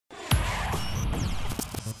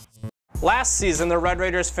Last season, the Red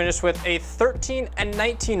Raiders finished with a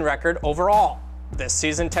 13-19 record overall. This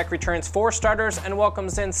season, Tech returns 4 starters and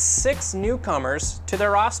welcomes in 6 newcomers to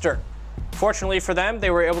their roster. Fortunately for them,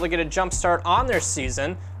 they were able to get a jump start on their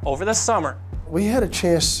season over the summer. We had a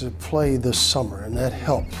chance to play this summer, and that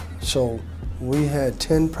helped. So we had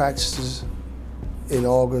 10 practices in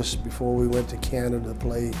August before we went to Canada to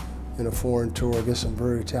play in a foreign tour against some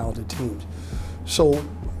very talented teams. So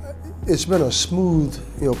it's been a smooth,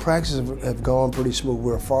 practices have gone pretty smooth.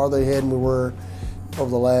 We're farther ahead than we were over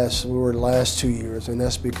the last 2 years, and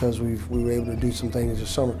that's because we were able to do some things this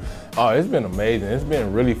summer. Oh, it's been amazing. It's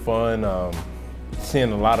been really fun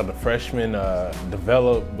seeing a lot of the freshmen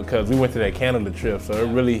develop, because we went to that Canada trip, so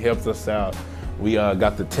it really helps us out. We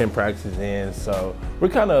got the 10 practices in, so we're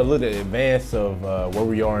kind of a little advanced of where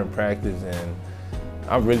we are in practice, and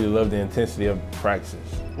I really love the intensity of practices.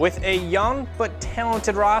 With a young but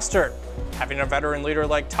talented roster, having a veteran leader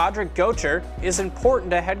like Todrick Gocher is important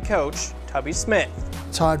to head coach Tubby Smith.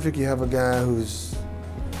 Todrick, you have a guy who's,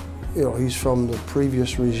 he's from the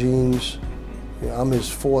previous regimes. I'm his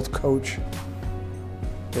 4th coach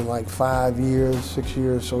in like 5 years, 6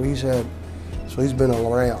 years, so he's been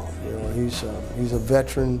around. He's a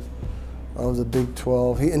veteran of the Big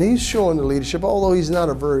 12, and he's showing the leadership. Although he's not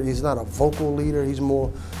a vocal leader,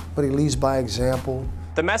 but he leads by example.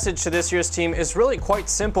 The message to this year's team is really quite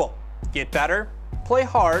simple: get better, play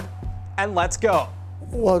hard, and let's go.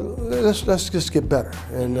 Well, let's just get better.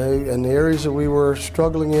 And the areas that we were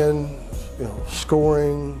struggling in,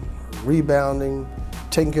 scoring, rebounding,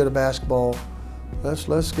 taking care of the basketball,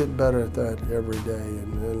 let's get better at that every day,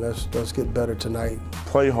 and let's get better tonight.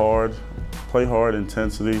 Play hard,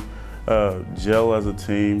 intensity, gel as a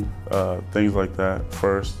team, things like that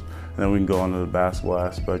first, and then we can go on to the basketball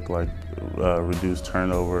aspect, like reduce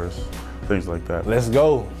turnovers, things like that. Let's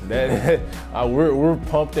go. We're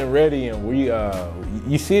pumped and ready,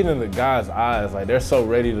 and you see it in the guys' eyes, like they're so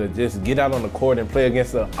ready to just get out on the court and play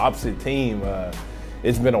against the opposite team.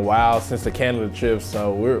 It's been a while since the Canada trip,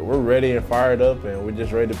 so we're ready and fired up, and we're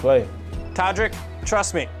just ready to play. Todrick,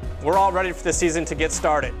 trust me, we're all ready for the season to get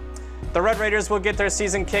started. The Red Raiders will get their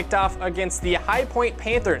season kicked off against the High Point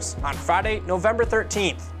Panthers on Friday, November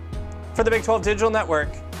 13th. For the Big 12 Digital Network,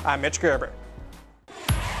 I'm Mitch Gerber.